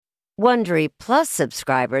Wondery Plus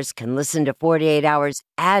subscribers can listen to 48 Hours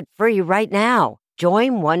ad-free right now.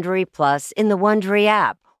 Join Wondery Plus in the Wondery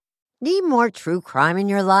app. Need more true crime in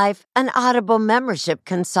your life? An Audible membership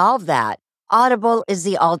can solve that. Audible is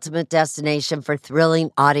the ultimate destination for thrilling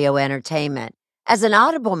audio entertainment. As an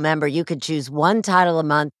Audible member, you can choose one title a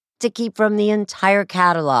month to keep from the entire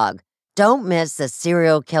catalog. Don't miss The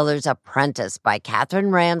Serial Killer's Apprentice by Katherine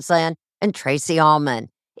Ramsland and Tracy Ullman.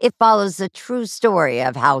 It follows the true story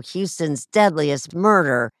of how Houston's deadliest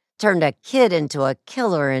murder turned a kid into a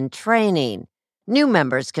killer in training. New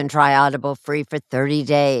members can try Audible free for 30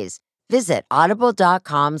 days. Visit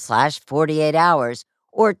audible.com/48 hours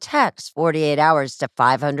or text 48 hours to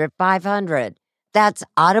 500-500. That's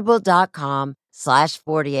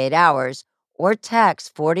audible.com/48 hours or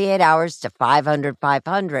text 48 hours to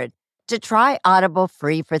 500-500 to try Audible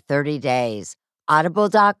free for 30 days.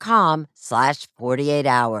 Audible.com/48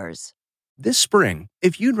 hours. This spring,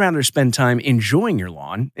 if you'd rather spend time enjoying your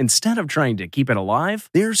lawn instead of trying to keep it alive,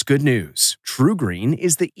 there's good news. True Green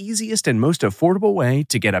is the easiest and most affordable way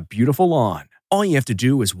to get a beautiful lawn. All you have to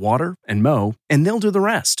do is water and mow, and they'll do the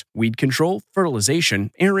rest. Weed control,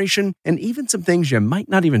 fertilization, aeration, and even some things you might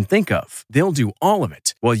not even think of. They'll do all of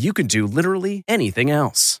it, while you can do literally anything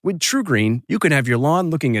else. With True Green, you can have your lawn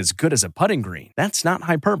looking as good as a putting green. That's not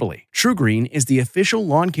hyperbole. True Green is the official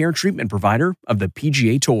lawn care treatment provider of the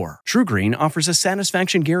PGA Tour. True Green offers a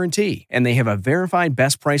satisfaction guarantee, and they have a verified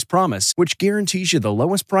best price promise, which guarantees you the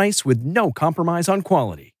lowest price with no compromise on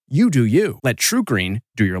quality. You do you. Let True Green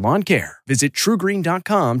do your lawn care. Visit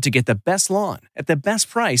truegreen.com to get the best lawn at the best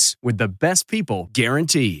price with the best people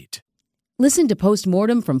guaranteed. Listen to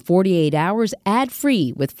Postmortem from 48 Hours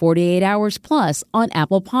ad-free with 48 Hours Plus on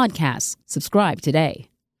Apple Podcasts. Subscribe today.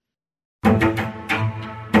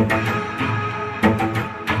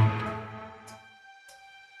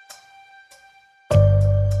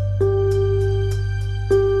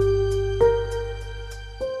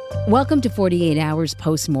 Welcome to 48 Hours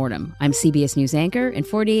Postmortem. I'm CBS News anchor and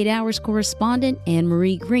 48 Hours correspondent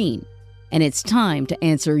Anne-Marie Green. And it's time to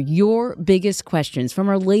answer your biggest questions from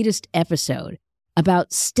our latest episode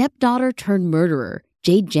about stepdaughter-turned-murderer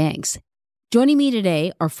Jade Janks. Joining me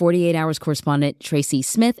today are 48 Hours correspondent Tracy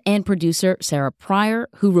Smith and producer Sarah Pryor,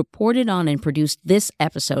 who reported on and produced this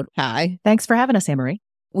episode. Hi. Thanks for having us, Anne-Marie.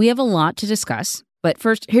 We have a lot to discuss, but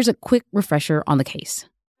first, here's a quick refresher on the case.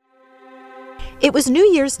 It was New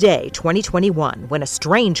Year's Day, 2021, when a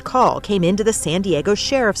strange call came into the San Diego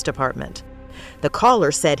Sheriff's Department. The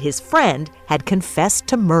caller said his friend had confessed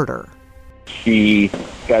to murder. She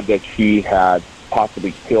said that she had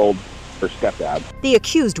possibly killed her stepdad. The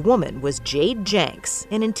accused woman was Jade Janks,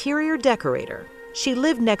 an interior decorator. She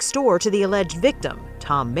lived next door to the alleged victim,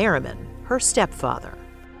 Tom Merriman, her stepfather.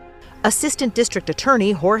 Assistant District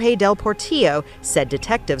Attorney Jorge Del Portillo said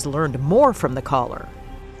detectives learned more from the caller.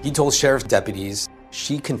 He told sheriff's deputies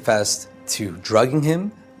she confessed to drugging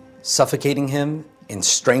him, suffocating him, and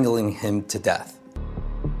strangling him to death.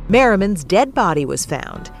 Merriman's dead body was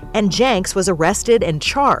found, and Janks was arrested and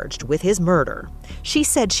charged with his murder. She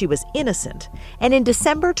said she was innocent, and in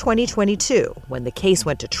December 2022, when the case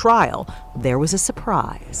went to trial, there was a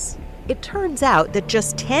surprise. It turns out that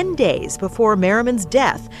just 10 days before Merriman's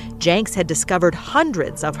death, Janks had discovered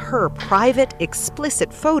hundreds of her private,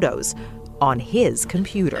 explicit photos on his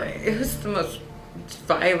computer. It was the most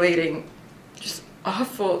violating, just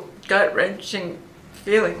awful, gut-wrenching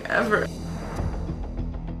feeling ever.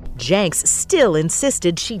 Janks still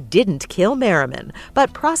insisted she didn't kill Merriman,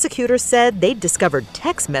 but prosecutors said they'd discovered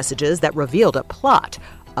text messages that revealed a plot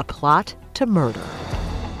to murder.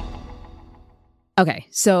 Okay,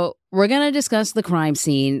 so we're going to discuss the crime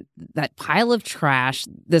scene, that pile of trash,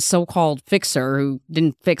 the so-called fixer who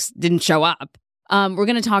didn't show up. We're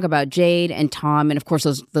going to talk about Jade and Tom and, of course,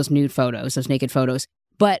 those nude photos, those naked photos.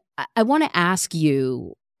 But I want to ask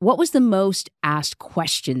you, what was the most asked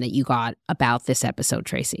question that you got about this episode,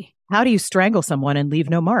 Tracy? How do you strangle someone and leave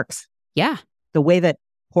no marks? Yeah. The way that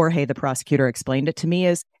Jorge, the prosecutor, explained it to me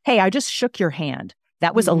is, hey, I just shook your hand.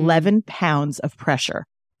 That was 11 pounds of pressure.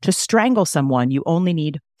 To strangle someone, you only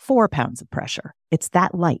need 4 pounds of pressure. It's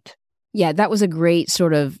that light. Yeah, that was a great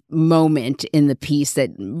sort of moment in the piece that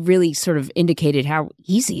really sort of indicated how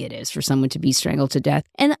easy it is for someone to be strangled to death.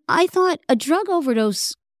 And I thought a drug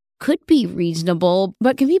overdose could be reasonable,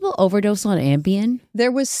 but can people overdose on Ambien?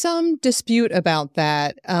 There was some dispute about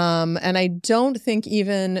that, and I don't think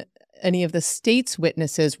even any of the state's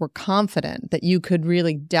witnesses were confident that you could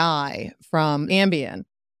really die from Ambien.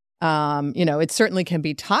 It certainly can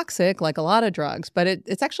be toxic, like a lot of drugs, but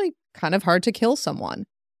it's actually kind of hard to kill someone.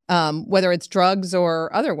 whether it's drugs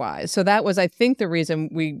or otherwise. So that was, I think, the reason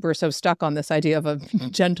we were so stuck on this idea of a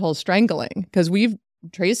gentle strangling, because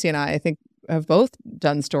Tracy and I think, have both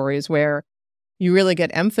done stories where you really get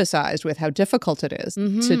emphasized with how difficult it is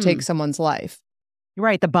to take someone's life.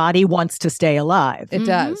 Right. The body wants to stay alive. It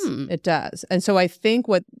does. It does. And so I think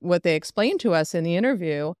what they explained to us in the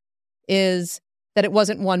interview is that it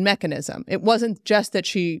wasn't one mechanism. It wasn't just that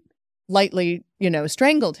she lightly,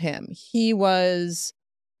 strangled him. He was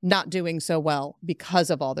not doing so well because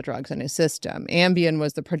of all the drugs in his system. Ambien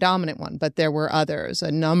was the predominant one, but there were others,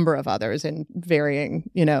 a number of others in varying,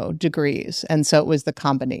 degrees. And so it was the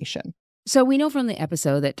combination. So we know from the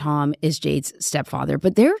episode that Tom is Jade's stepfather,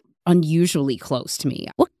 but they're unusually close to me.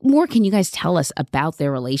 What more can you guys tell us about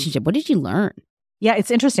their relationship? What did you learn? Yeah,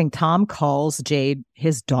 it's interesting. Tom calls Jade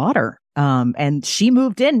his daughter, and she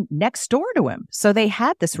moved in next door to him. So they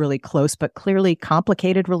had this really close but clearly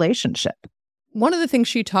complicated relationship. One of the things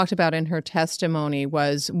she talked about in her testimony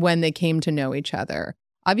was when they came to know each other.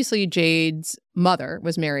 Obviously, Jade's mother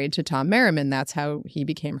was married to Tom Merriman. That's how he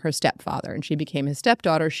became her stepfather, and she became his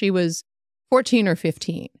stepdaughter. She was 14 or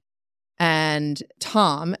 15. And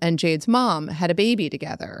Tom and Jade's mom had a baby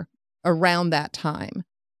together around that time.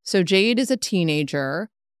 So Jade is a teenager.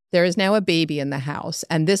 There is now a baby in the house,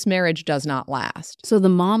 and this marriage does not last. So the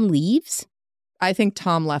mom leaves? I think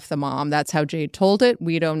Tom left the mom. That's how Jade told it.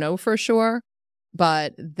 We don't know for sure.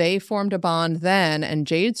 But they formed a bond then, and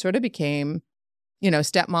Jade sort of became,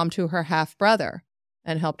 stepmom to her half-brother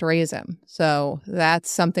and helped raise him. So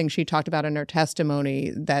that's something she talked about in her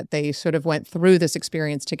testimony, that they sort of went through this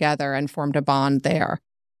experience together and formed a bond there.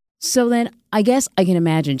 So then I guess I can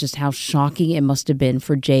imagine just how shocking it must have been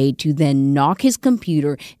for Jade to then knock his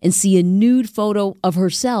computer and see a nude photo of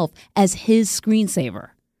herself as his screensaver.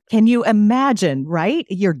 Can you imagine, right?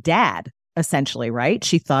 Your dad, essentially, right?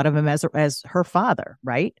 She thought of him as her father,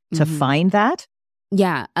 right? To find that?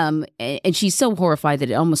 Yeah. And she's so horrified that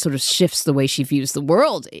it almost sort of shifts the way she views the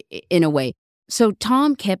world in a way. So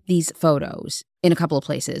Tom kept these photos in a couple of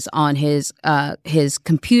places, on his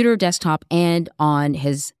computer desktop and on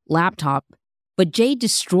his laptop, but Jade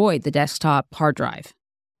destroyed the desktop hard drive.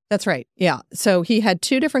 That's right. Yeah. So he had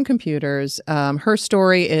two different computers. Her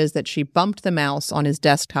story is that she bumped the mouse on his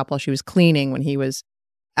desktop while she was cleaning when he was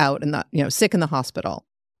out and sick in the hospital.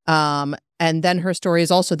 And then her story is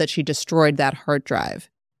also that she destroyed that hard drive.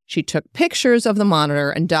 She took pictures of the monitor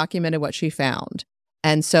and documented what she found.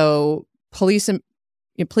 And so police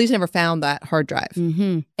never found that hard drive.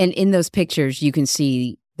 Mm-hmm. And in those pictures, you can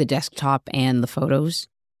see the desktop and the photos.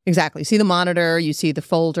 Exactly. You see the monitor, you see the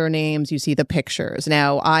folder names, you see the pictures.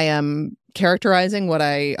 Now, I am characterizing what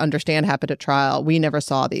I understand happened at trial. We never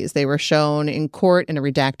saw these. They were shown in court in a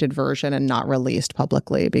redacted version and not released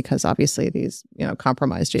publicly because obviously these,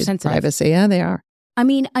 compromise Jade's privacy. Yeah, they are. I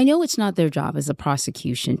mean, I know it's not their job as a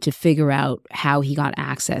prosecution to figure out how he got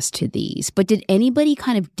access to these, but did anybody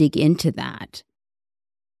kind of dig into that?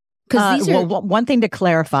 One thing to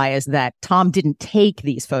clarify is that Tom didn't take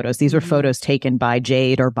these photos. These were photos taken by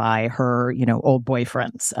Jade or by her, old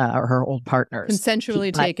boyfriends or her old partners.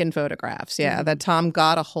 Consensually taken photographs, that Tom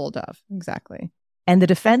got a hold of. Exactly. And the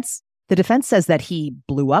defense says that he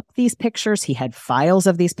blew up these pictures. He had files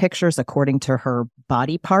of these pictures according to her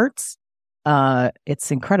body parts.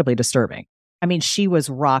 It's incredibly disturbing. I mean, she was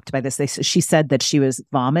rocked by this. She said that she was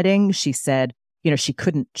vomiting. She said, she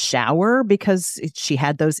couldn't shower because she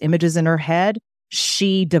had those images in her head.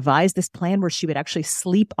 She devised this plan where she would actually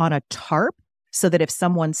sleep on a tarp so that if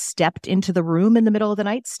someone stepped into the room in the middle of the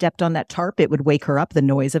night, stepped on that tarp, it would wake her up. The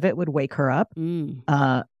noise of it would wake her up.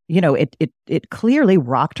 It clearly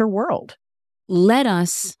rocked her world. Let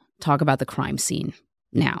us talk about the crime scene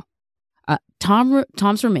now.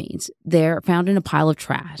 Tom's remains, they're found in a pile of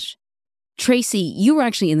trash. Tracy, you were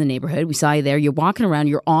actually in the neighborhood. We saw you there. You're walking around.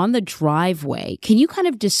 You're on the driveway. Can you kind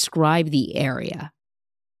of describe the area?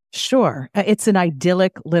 Sure. It's an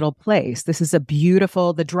idyllic little place. This is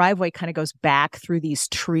the driveway kind of goes back through these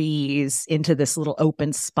trees into this little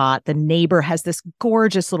open spot. The neighbor has this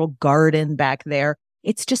gorgeous little garden back there.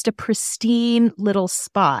 It's just a pristine little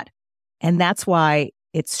spot. And that's why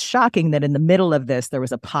it's shocking that in the middle of this, there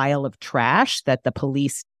was a pile of trash that the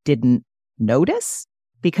police didn't notice.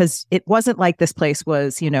 Because it wasn't like this place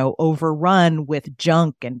was, overrun with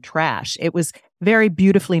junk and trash. It was very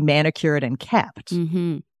beautifully manicured and kept.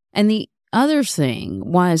 Mm-hmm. And the other thing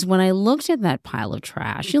was when I looked at that pile of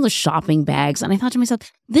trash, the shopping bags, and I thought to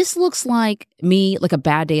myself, this looks like me, like a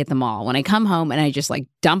bad day at the mall. When I come home and I just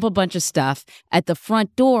dump a bunch of stuff at the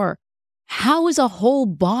front door, how is a whole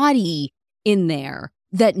body in there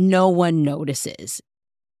that no one notices?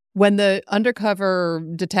 When the undercover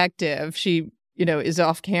detective, she is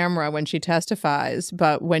off camera when she testifies.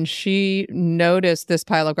 But when she noticed this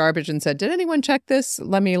pile of garbage and said, "Did anyone check this?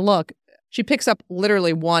 Let me look." She picks up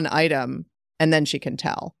literally one item and then she can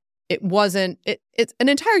tell. It wasn't, it's an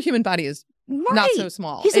entire human body is not so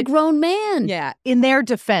small. He's a grown man. Yeah. In their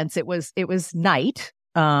defense, it was night.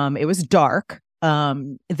 It was dark.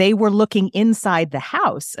 They were looking inside the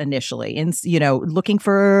house initially, and looking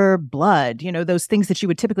for blood. Those things that you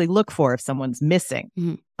would typically look for if someone's missing.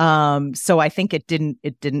 Mm-hmm. So I think it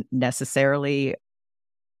didn't necessarily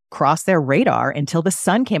cross their radar until the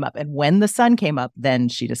sun came up, and when the sun came up, then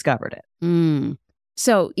she discovered it. Mm.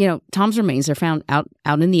 So Tom's remains are found out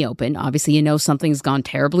in the open. Obviously, something's gone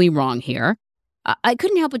terribly wrong here. I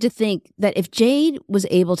couldn't help but to think that if Jade was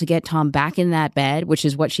able to get Tom back in that bed, which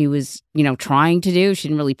is what she was, trying to do, she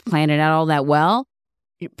didn't really plan it out all that well,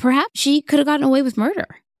 perhaps she could have gotten away with murder.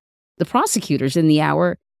 The prosecutors in the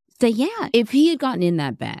hour say, yeah, if he had gotten in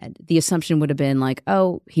that bed, the assumption would have been like,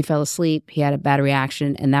 oh, he fell asleep, he had a bad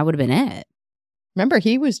reaction, and that would have been it. Remember,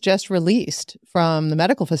 he was just released from the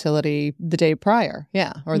medical facility the day prior.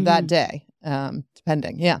 Yeah. Or that day,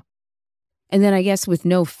 depending. Yeah. And then I guess with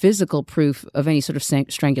no physical proof of any sort of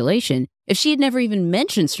strangulation, if she had never even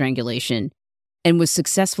mentioned strangulation and was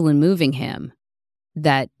successful in moving him,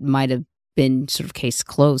 that might have been sort of case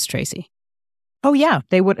closed, Tracy. Oh, yeah.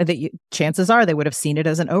 Chances are they would have seen it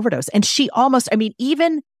as an overdose. And she almost,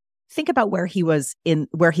 even think about where he was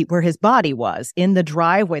where his body was in the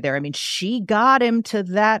driveway there. She got him to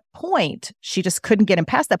that point. She just couldn't get him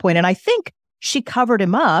past that point. And I think she covered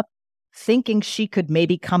him up thinking she could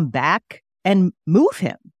maybe come back and move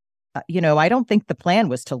him. I don't think the plan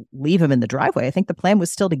was to leave him in the driveway. I think the plan was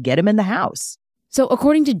still to get him in the house. So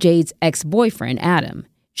according to Jade's ex-boyfriend, Adam,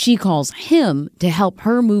 she calls him to help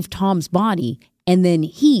her move Tom's body, and then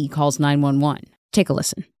he calls 911. Take a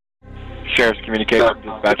listen. Sheriff's Communication,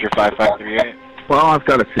 Dispatcher 5538. Well, I've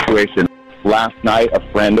got a situation. Last night,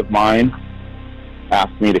 a friend of mine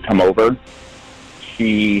asked me to come over.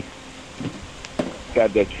 She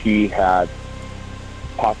said that she had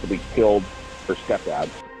possibly killed her stepdad.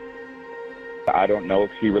 I don't know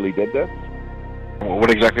if she really did this. Well,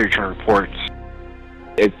 what exactly are you trying to report?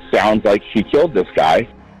 It sounds like she killed this guy.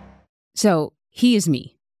 So he is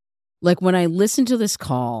me. Like when I listen to this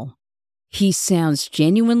call, he sounds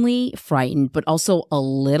genuinely frightened, but also a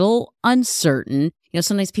little uncertain.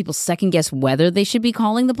 Sometimes people second guess whether they should be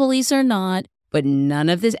calling the police or not, but none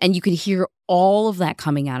of this. And you could hear all of that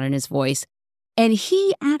coming out in his voice. And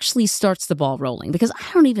he actually starts the ball rolling because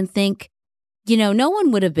I don't even think, no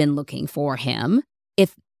one would have been looking for him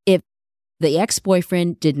if the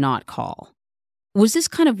ex-boyfriend did not call. Was this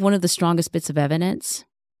kind of one of the strongest bits of evidence?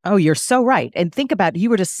 Oh, you're so right. And think about, you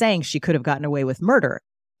were just saying she could have gotten away with murder.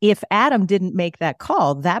 If Adam didn't make that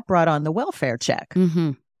call, that brought on the welfare check.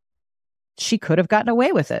 Mm-hmm. She could have gotten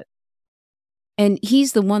away with it. And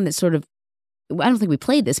he's the one that sort of, I don't think we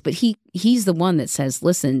played this, but he's the one that says,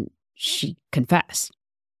 listen, she confessed.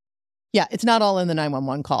 Yeah, it's not all in the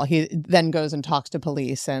 911 call. He then goes and talks to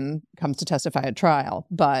police and comes to testify at trial.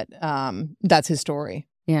 But that's his story.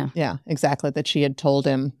 Yeah. Yeah, exactly. That she had told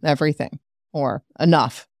him everything or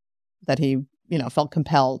enough that he, felt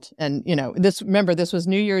compelled. And, this was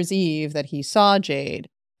New Year's Eve that he saw Jade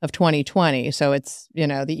of 2020. So it's,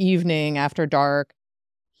 the evening after dark.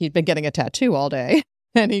 He'd been getting a tattoo all day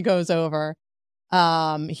and he goes over,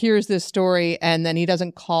 hears this story, and then he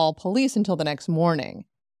doesn't call police until the next morning.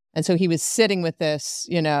 And so he was sitting with this,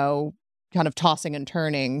 kind of tossing and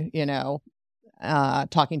turning,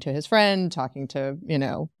 talking to his friend, talking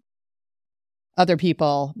to, other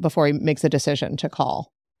people before he makes a decision to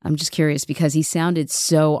call. I'm just curious because he sounded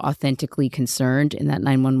so authentically concerned in that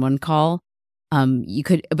 911 call. And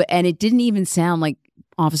it didn't even sound like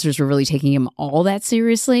officers were really taking him all that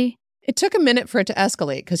seriously. It took a minute for it to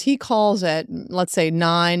escalate because he calls at, let's say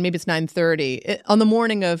 9, maybe it's 9:30 on the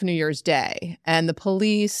morning of New Year's Day. And the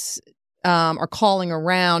police are calling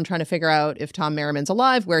around trying to figure out if Tom Merriman's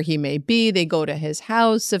alive, where he may be. They go to his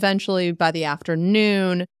house eventually by the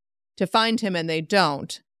afternoon to find him, and they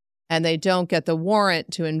don't. And they don't get the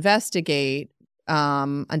warrant to investigate,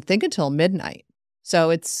 I think, until midnight. So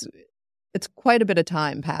it's quite a bit of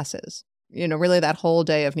time passes. Really that whole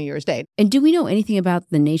day of New Year's Day. And do we know anything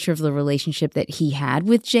about the nature of the relationship that he had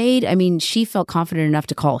with Jade? I mean, she felt confident enough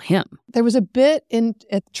to call him. There was a bit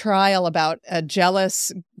at trial about a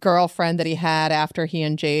jealous girlfriend that he had after he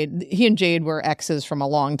and Jade were exes from a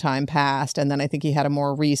long time past. And then I think he had a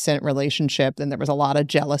more recent relationship and there was a lot of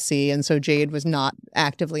jealousy. And so Jade was not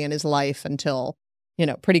actively in his life until,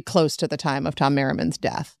 pretty close to the time of Tom Merriman's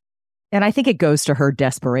death. And I think it goes to her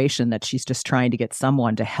desperation that she's just trying to get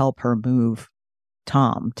someone to help her move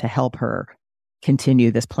Tom, to help her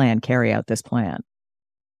continue this plan, carry out this plan.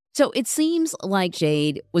 So it seems like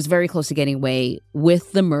Jade was very close to getting away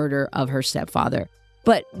with the murder of her stepfather.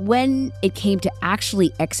 But when it came to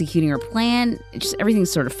actually executing her plan, everything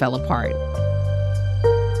sort of fell apart.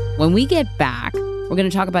 When we get back, we're going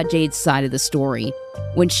to talk about Jade's side of the story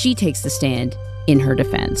when she takes the stand in her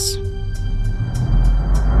defense.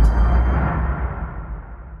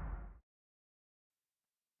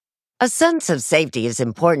 A sense of safety is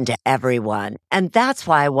important to everyone, and that's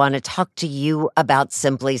why I want to talk to you about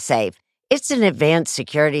Simply Safe. It's an advanced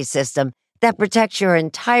security system that protects your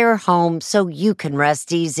entire home so you can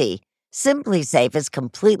rest easy. Simply Safe is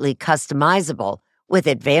completely customizable with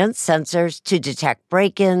advanced sensors to detect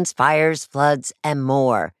break-ins, fires, floods, and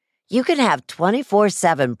more. You can have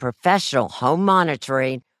 24/7 professional home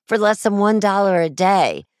monitoring for less than $1 a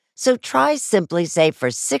day. So try Simply Safe for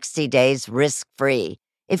 60 days risk-free.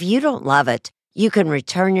 If you don't love it, you can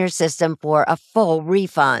return your system for a full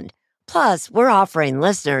refund. Plus, we're offering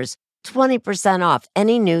listeners 20% off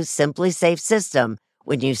any new Simply Safe system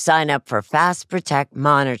when you sign up for Fast Protect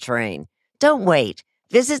monitoring. Don't wait.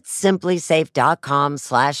 Visit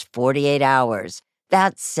simplysafe.com/48 hours.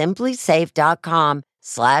 That's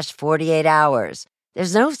simplysafe.com/48 hours.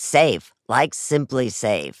 There's no safe like Simply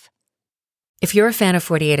Safe. If you're a fan of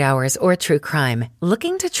 48 Hours or true crime,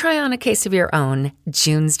 looking to try on a case of your own,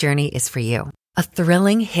 June's Journey is for you. A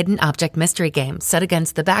thrilling hidden object mystery game set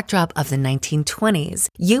against the backdrop of the 1920s.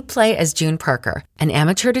 You play as June Parker, an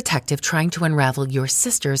amateur detective trying to unravel your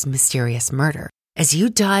sister's mysterious murder. As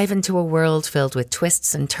you dive into a world filled with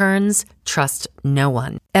twists and turns, trust no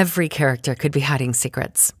one. Every character could be hiding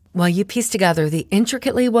secrets. While you piece together the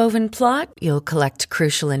intricately woven plot, you'll collect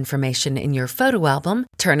crucial information in your photo album,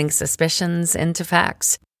 turning suspicions into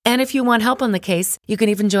facts. And if you want help on the case, you can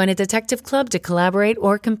even join a detective club to collaborate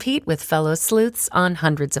or compete with fellow sleuths on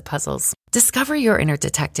hundreds of puzzles. Discover your inner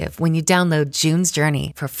detective when you download June's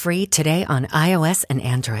Journey for free today on iOS and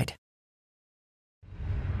Android.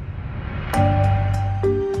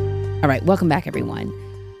 All right, welcome back, everyone.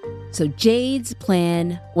 So Jade's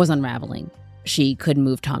plan was unraveling. She couldn't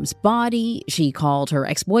move Tom's body. She called her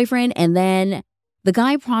ex-boyfriend, and then the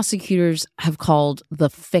guy prosecutors have called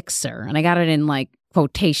the fixer, and I got it in like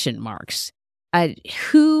quotation marks.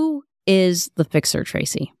 Who is the fixer,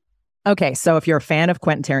 Tracy? Okay, so if you're a fan of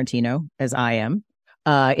Quentin Tarantino, as I am,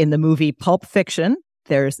 in the movie Pulp Fiction,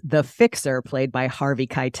 there's the fixer played by Harvey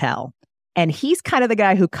Keitel. And he's kind of the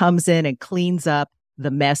guy who comes in and cleans up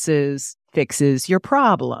the messes, fixes your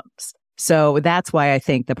problems. So that's why I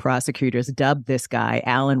think the prosecutors dubbed this guy,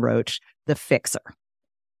 Alan Roach, the fixer.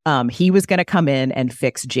 He was going to come in and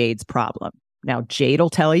fix Jade's problem. Now, Jade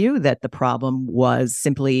will tell you that the problem was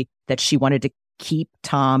simply that she wanted to keep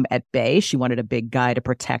Tom at bay. She wanted a big guy to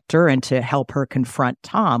protect her and to help her confront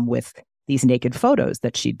Tom with these naked photos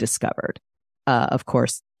that she'd discovered. Of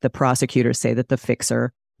course, the prosecutors say that the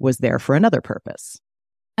fixer was there for another purpose.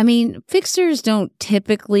 I mean, fixers don't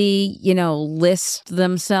typically, list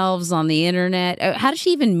themselves on the internet. How did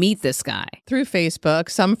she even meet this guy? Through Facebook,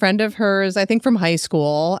 some friend of hers, I think from high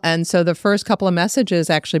school. And so the first couple of messages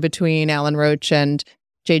actually between Alan Roach and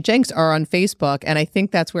Jade Janks are on Facebook. And I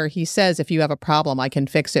think that's where he says, if you have a problem, I can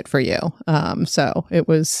fix it for you. So it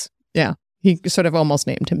was, he sort of almost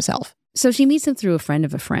named himself. So she meets him through a friend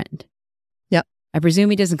of a friend. Yep. I presume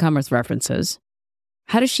he doesn't come with references.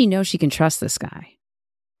 How does she know she can trust this guy?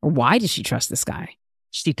 Or why does she trust this guy?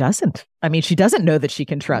 She doesn't. I mean, she doesn't know that she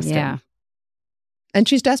can trust him. And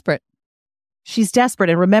she's desperate. She's desperate.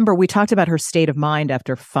 And remember, we talked about her state of mind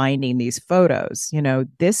after finding these photos.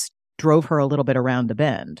 This drove her a little bit around the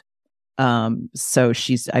bend. So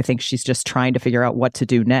I think she's just trying to figure out what to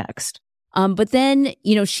do next. But then,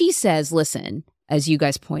 she says, listen, as you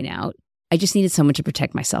guys point out, I just needed someone to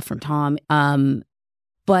protect myself from Tom.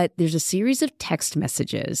 But there's a series of text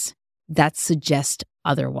messages that suggest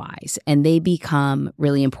otherwise, and they become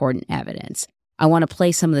really important evidence. I want to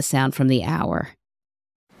play some of the sound from the hour.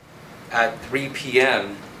 At 3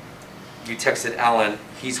 p.m., you texted Alan,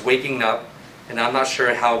 he's waking up, and I'm not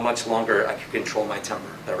sure how much longer I can control my temper.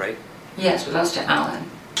 Is that right? Yes, but that's to Alan.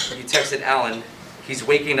 You texted Alan, he's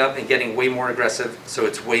waking up and getting way more aggressive, so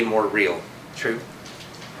it's way more real. True?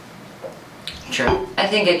 True. I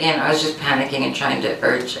think, again, I was just panicking and trying to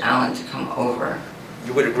urge Alan to come over.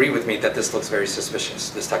 You would agree with me that this looks very suspicious,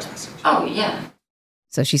 this text message. Oh, yeah.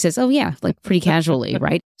 So she says, oh, yeah, like pretty casually,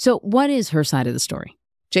 right? So what is her side of the story?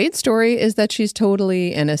 Jade's story is that she's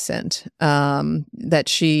totally innocent, that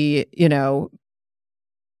she,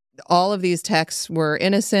 all of these texts were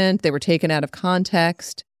innocent. They were taken out of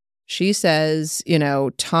context. She says,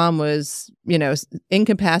 Tom was,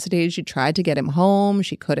 incapacitated. She tried to get him home.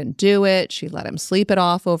 She couldn't do it. She let him sleep it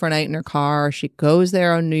off overnight in her car. She goes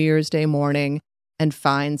there on New Year's Day morning and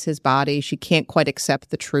finds his body. She can't quite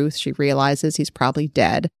accept the truth. She realizes he's probably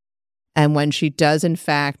dead. And when she does, in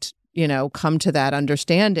fact, come to that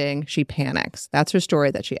understanding, she panics. That's her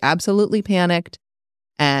story, that she absolutely panicked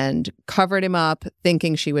and covered him up,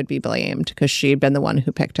 thinking she would be blamed because she had been the one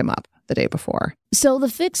who picked him up the day before. So the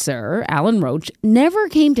fixer, Alan Roach, never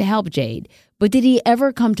came to help Jade, but did he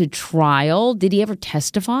ever come to trial? Did he ever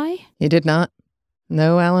testify? He did not.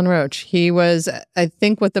 No, Alan Roach. He was, I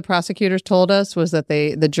think what the prosecutors told us was that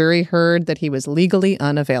the jury heard that he was legally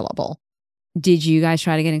unavailable. Did you guys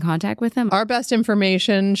try to get in contact with him? Our best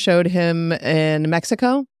information showed him in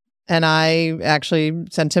Mexico. And I actually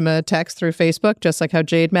sent him a text through Facebook, just like how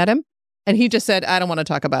Jade met him. And he just said, I don't want to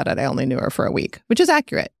talk about it. I only knew her for a week, which is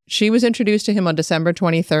accurate. She was introduced to him on December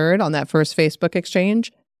 23rd on that first Facebook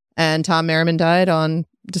exchange. And Tom Merriman died on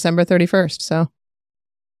December 31st.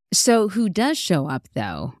 So who does show up,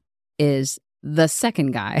 though, is the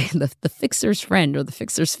second guy, the fixer's friend or the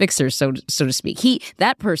fixer's fixer, so to speak.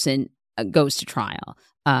 That person goes to trial,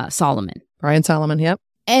 Solomon. Brian Solomon, yep.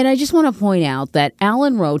 And I just want to point out that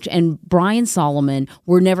Alan Roach and Brian Solomon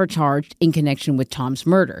were never charged in connection with Tom's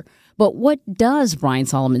murder. But what does Brian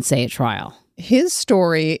Solomon say at trial? His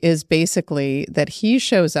story is basically that he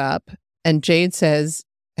shows up and Jade says,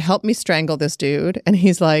 help me strangle this dude. And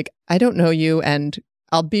he's like, I don't know you and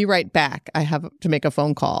I'll be right back. I have to make a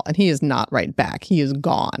phone call. And he is not right back. He is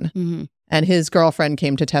gone. Mm-hmm. And his girlfriend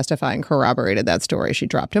came to testify and corroborated that story. She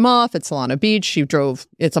dropped him off at Solana Beach. She drove,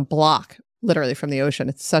 it's a block literally from the ocean.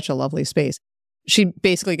 It's such a lovely space. She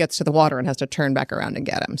basically gets to the water and has to turn back around and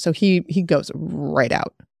get him. So he goes right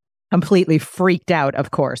out. Completely freaked out, of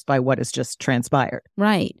course, by what has just transpired.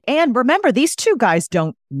 Right. And remember, these two guys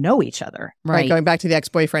don't know each other. Right. Going back to the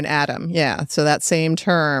ex-boyfriend, Adam. Yeah. So that same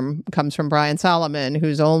term comes from Brian Solomon,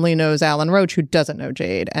 who's only knows Alan Roach, who doesn't know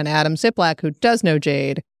Jade, and Adam Siplak, who does know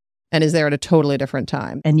Jade and is there at a totally different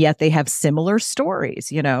time. And yet they have similar stories.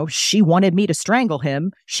 She wanted me to strangle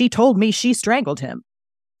him. She told me she strangled him.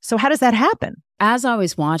 So how does that happen? As I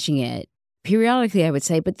was watching it, periodically I would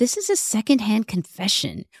say, but this is a secondhand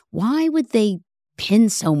confession. Why would they pin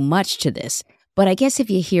so much to this? But I guess if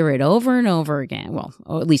you hear it over and over again, well,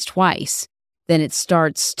 or at least twice, then it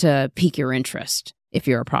starts to pique your interest if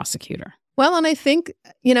you're a prosecutor. Well, and I think,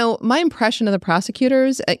 my impression of the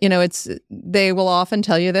prosecutors, they will often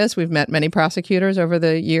tell you this. We've met many prosecutors over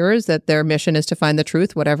the years that their mission is to find the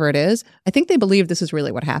truth, whatever it is. I think they believe this is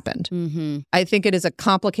really what happened. Mm-hmm. I think it is a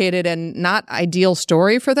complicated and not ideal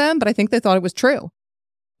story for them, but I think they thought it was true.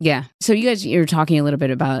 Yeah. So you're talking a little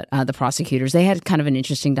bit about the prosecutors. They had kind of an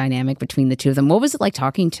interesting dynamic between the two of them. What was it like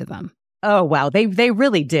talking to them? Oh, wow. They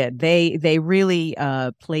really did. They really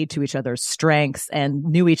played to each other's strengths and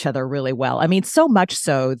knew each other really well. I mean, so much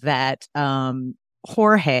so that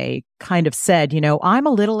Jorge kind of said, I'm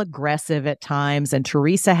a little aggressive at times and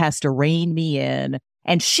Teresa has to rein me in.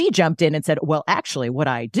 And she jumped in and said, well, actually, what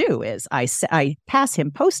I do is I pass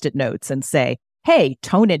him Post-it notes and say, hey,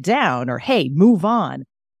 tone it down or hey, move on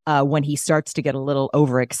when he starts to get a little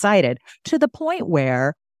overexcited, to the point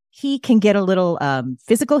where he can get a little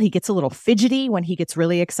physical. He gets a little fidgety when he gets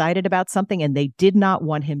really excited about something. And they did not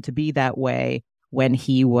want him to be that way when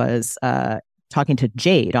he was talking to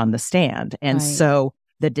Jade on the stand. And Right. So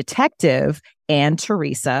the detective and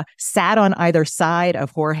Teresa sat on either side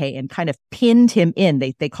of Jorge and kind of pinned him in.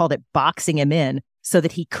 They called it boxing him in so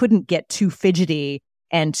that he couldn't get too fidgety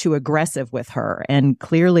and too aggressive with her. And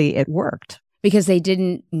clearly it worked. Because they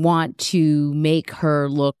didn't want to make her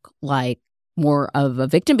look like more of a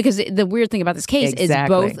victim, because the weird thing about this case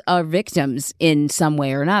Exactly. is both are victims in some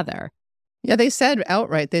way or another. Yeah, they said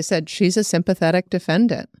outright, they said she's a sympathetic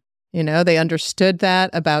defendant. They understood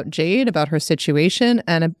that about Jade, about her situation.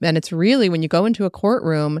 And it's really, when you go into a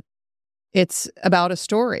courtroom, it's about a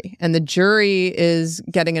story. And the jury is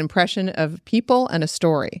getting an impression of people and a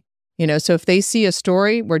story. So if they see a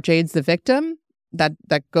story where Jade's the victim, that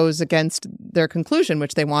goes against their conclusion,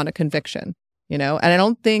 which they want a conviction. And I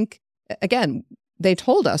don't think, again, they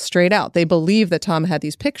told us straight out, they believe that Tom had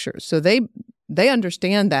these pictures. So they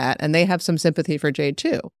understand that, and they have some sympathy for Jade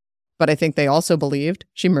too. But I think they also believed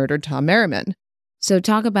she murdered Tom Merriman. So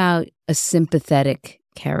talk about a sympathetic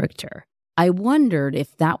character. I wondered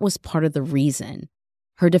if that was part of the reason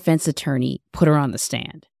her defense attorney put her on the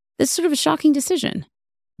stand. This is sort of a shocking decision.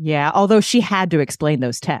 Yeah, although she had to explain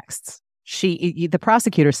those texts. The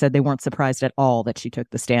prosecutor said they weren't surprised at all that she took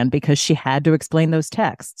the stand because she had to explain those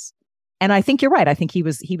texts. And I think you're right. I think he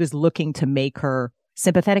was looking to make her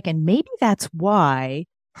sympathetic. And maybe that's why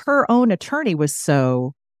her own attorney was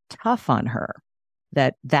so tough on her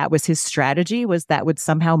that was his strategy, was that would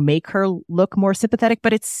somehow make her look more sympathetic.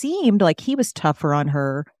 But it seemed like he was tougher on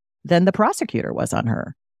her than the prosecutor was on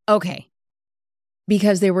her. Okay.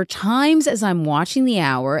 Because there were times as I'm watching the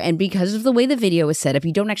hour, and because of the way the video is set up,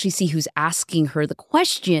 you don't actually see who's asking her the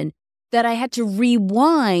question, that I had to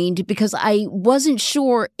rewind because I wasn't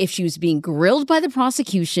sure if she was being grilled by the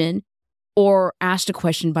prosecution or asked a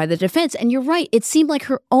question by the defense. And you're right. It seemed like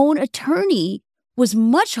her own attorney was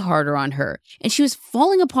much harder on her, and she was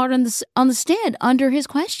falling apart on the stand under his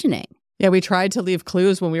questioning. Yeah, we tried to leave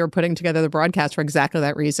clues when we were putting together the broadcast for exactly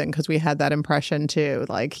that reason, because we had that impression too.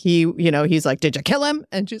 Like he's like, "Did you kill him?"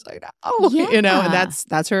 And she's like, "No," and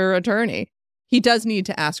that's her attorney. He does need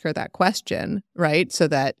to ask her that question, right? So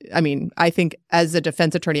that, I think as a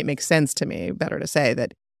defense attorney, it makes sense to me, better to say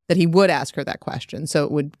that he would ask her that question, so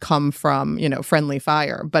it would come from friendly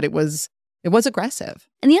fire. But it was aggressive.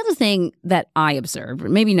 And the other thing that I observed,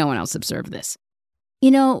 maybe no one else observed this,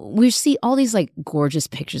 we see all these like gorgeous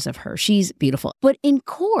pictures of her. She's beautiful. But in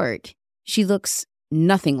court, she looks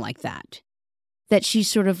nothing like that. That she's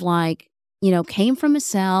sort of like, came from a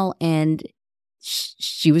cell and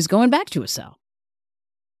she was going back to a cell.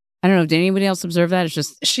 I don't know. Did anybody else observe that? It's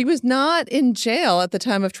just... She was not in jail at the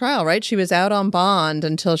time of trial, right? She was out on bond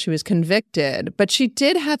until she was convicted. But she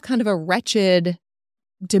did have kind of a wretched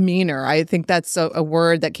demeanor. I think that's a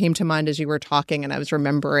word that came to mind as you were talking, and I was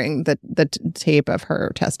remembering the tape of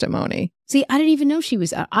her testimony. See, I didn't even know she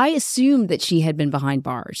was out. I assumed that she had been behind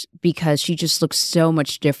bars because she just looks so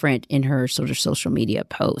much different in her sort of social media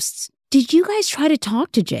posts. Did you guys try to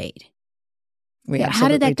talk to Jade? How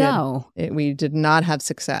did that go? We did not have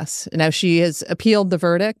success. Now, she has appealed the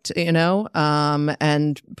verdict,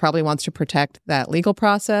 and probably wants to protect that legal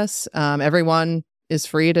process. Everyone is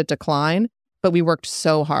free to decline. But we worked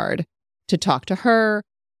so hard to talk to her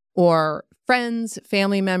or friends,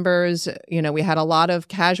 family members. We had a lot of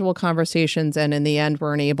casual conversations, and in the end,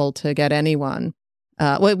 weren't able to get anyone.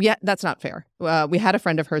 That's not fair. We had a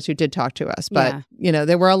friend of hers who did talk to us, but,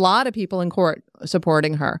 there were a lot of people in court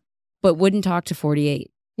supporting her. But wouldn't talk to 48.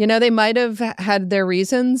 They might have had their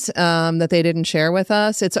reasons that they didn't share with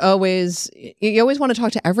us. You always want to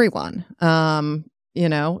talk to everyone,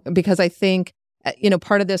 because I think,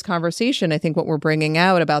 part of this conversation, I think what we're bringing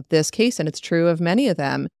out about this case, and it's true of many of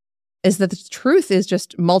them, is that the truth is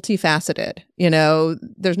just multifaceted.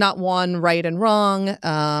 There's not one right and wrong.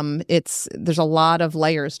 There's a lot of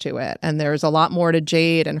layers to it. And there's a lot more to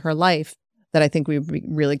Jade and her life that I think we'd be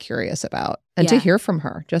really curious about. And to hear from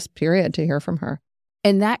her, just period, to hear from her.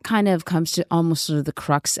 And that kind of comes to almost sort of the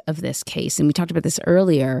crux of this case. And we talked about this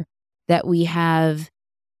earlier, that we have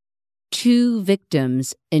two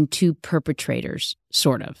victims and two perpetrators,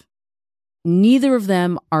 sort of. Neither of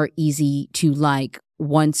them are easy to like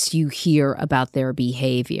once you hear about their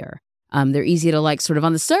behavior. They're easy to like sort of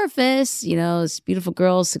on the surface, this beautiful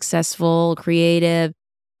girl, successful, creative.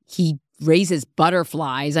 He raises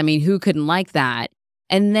butterflies. Who couldn't like that?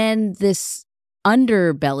 And then this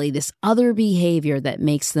underbelly, this other behavior that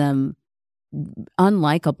makes them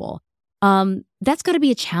unlikable. That's got to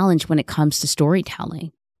be a challenge when it comes to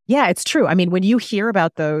storytelling. Yeah, it's true. When you hear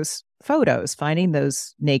about those photos, finding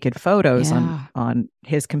those naked photos on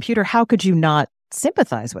his computer, how could you not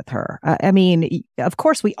sympathize with her? Of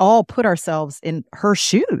course, we all put ourselves in her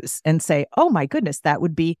shoes and say, oh my goodness, that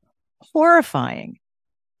would be horrifying.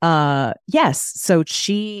 Yes, so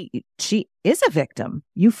she is a victim.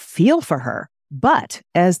 You feel for her. But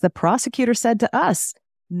as the prosecutor said to us,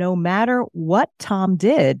 no matter what Tom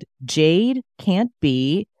did, Jade can't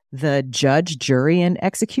be the judge, jury, and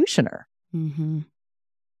executioner. Mm-hmm.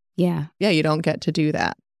 Yeah. Yeah, you don't get to do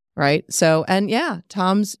that, right? So, and yeah,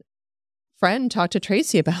 Tom's friend talked to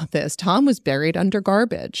Tracy about this. Tom was buried under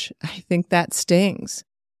garbage. I think that stings.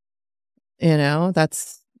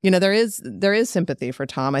 There is sympathy for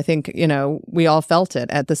Tom. I think, we all felt it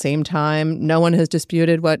at the same time. No one has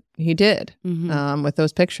disputed what he did with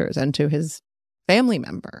those pictures and to his family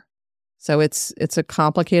member. So it's a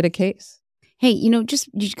complicated case. Hey, just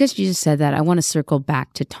because you just said that, I want to circle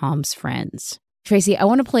back to Tom's friends. Tracy, I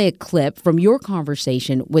want to play a clip from your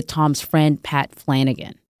conversation with Tom's friend, Pat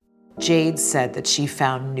Flanagan. Jade said that she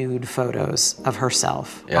found nude photos of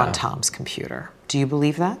herself on Tom's computer. Do you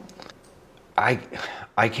believe that? I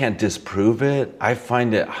can't disprove it. I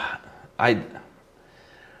find it, I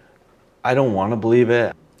don't want to believe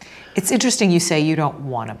it. It's interesting you say you don't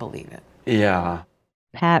want to believe it. Yeah.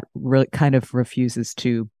 Pat really kind of refuses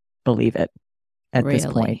to believe it at this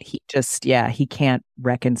point. He just, he can't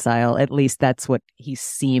reconcile. At least that's what he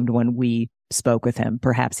seemed when we spoke with him.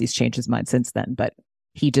 Perhaps he's changed his mind since then, but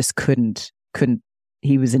he just couldn't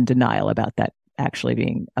in denial about that actually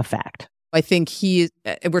being a fact. I think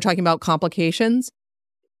we're talking about complications.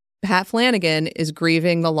 Pat Flanagan is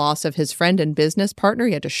grieving the loss of his friend and business partner.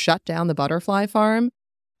 He had to shut down the butterfly farm.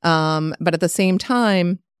 But at the same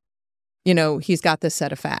time, he's got this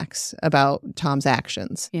set of facts about Tom's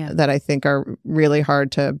actions that I think are really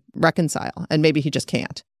hard to reconcile. And maybe he just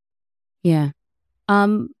can't. Yeah.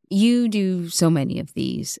 You do so many of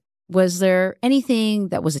these. Was there anything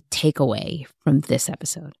that was a takeaway from this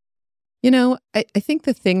episode? I think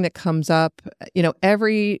the thing that comes up,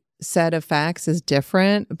 every set of facts is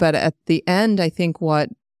different. But at the end, I think what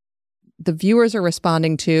the viewers are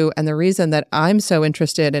responding to, and the reason that I'm so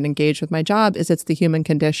interested and engaged with my job, is it's the human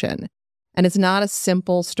condition. And it's not a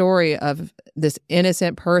simple story of this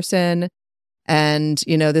innocent person and,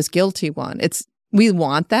 this guilty one. We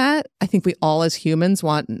want that. I think we all as humans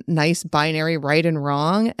want nice binary right and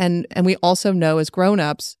wrong. And we also know as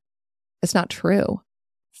grownups, it's not true.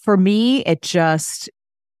 For me,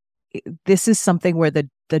 this is something where the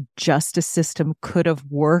justice system could have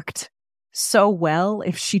worked so well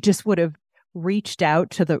if she just would have reached out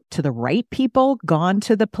to the right people, gone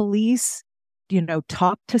to the police,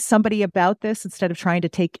 talked to somebody about this instead of trying to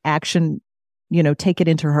take action, take it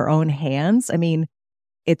into her own hands. I mean,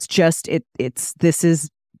 this is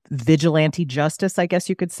vigilante justice, I guess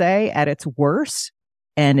you could say, at its worst.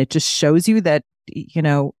 And it just shows you that,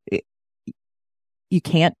 you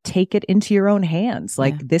can't take it into your own hands.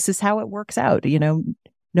 This is how it works out.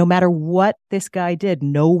 No matter what this guy did,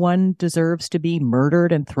 no one deserves to be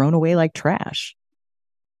murdered and thrown away like trash.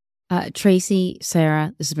 Tracy,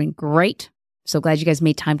 Sarah, this has been great. So glad you guys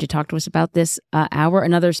made time to talk to us about this hour,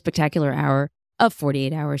 another spectacular hour of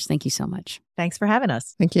 48 Hours. Thank you so much. Thanks for having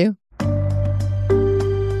us. Thank you.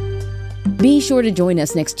 Be sure to join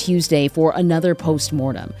us next Tuesday for another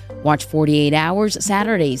Postmortem. Watch 48 Hours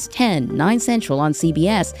Saturdays, 10, 9 Central on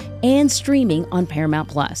CBS and streaming on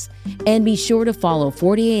Paramount+. And be sure to follow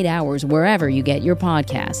 48 Hours wherever you get your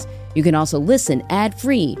podcasts. You can also listen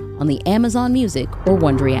ad-free on the Amazon Music or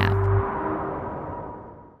Wondery app.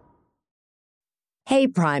 Hey,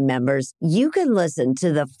 Prime members, you can listen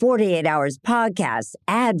to the 48 Hours podcast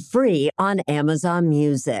ad-free on Amazon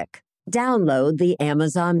Music. Download the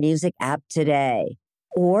Amazon Music app today.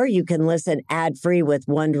 Or you can listen ad-free with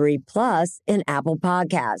Wondery Plus in Apple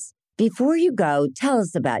Podcasts. Before you go, tell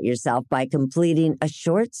us about yourself by completing a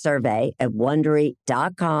short survey at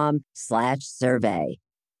Wondery.com/survey.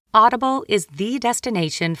 Audible is the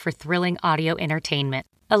destination for thrilling audio entertainment.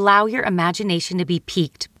 Allow your imagination to be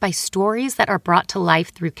piqued by stories that are brought to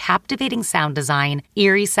life through captivating sound design,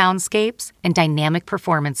 eerie soundscapes, and dynamic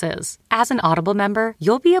performances. As an Audible member,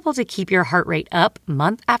 you'll be able to keep your heart rate up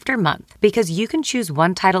month after month because you can choose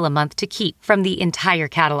one title a month to keep from the entire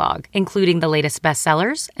catalog, including the latest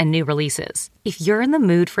bestsellers and new releases. If you're in the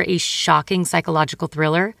mood for a shocking psychological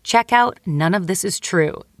thriller, check out None of This Is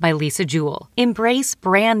True by Lisa Jewell. Embrace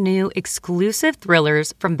brand new exclusive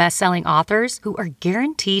thrillers from best-selling authors who are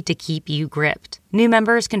guaranteed to keep you gripped. New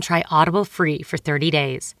members can try Audible free for 30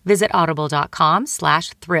 days. Visit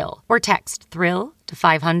audible.com/thrill or text thrill to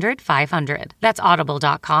 500-500. That's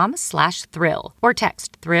audible.com/thrill or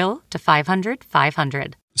text thrill to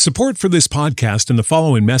 500-500. Support for this podcast and the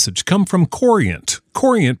following message come from Corient.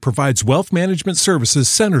 Corient provides wealth management services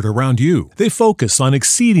centered around you. They focus on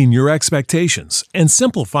exceeding your expectations and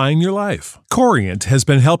simplifying your life. Corient has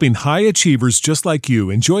been helping high achievers just like you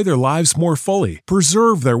enjoy their lives more fully,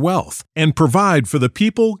 preserve their wealth, and provide for the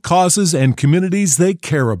people, causes, and communities they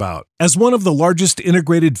care about. As one of the largest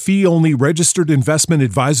integrated fee-only registered investment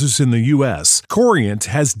advisors in the U.S., Corient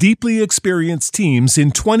has deeply experienced teams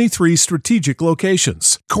in 23 strategic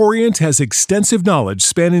locations. Corient has extensive knowledge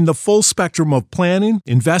spanning the full spectrum of planning,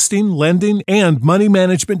 investing, lending, and money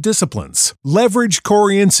management disciplines. Leverage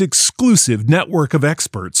Corient's exclusive network of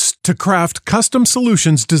experts to craft custom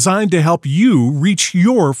solutions designed to help you reach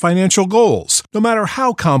your financial goals, no matter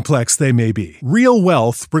how complex they may be. Real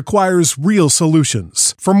wealth requires real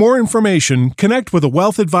solutions. For more information, connect with a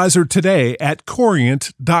wealth advisor today at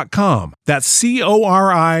Corient.com. That's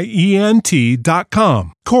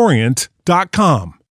Corient.com. Corient.com.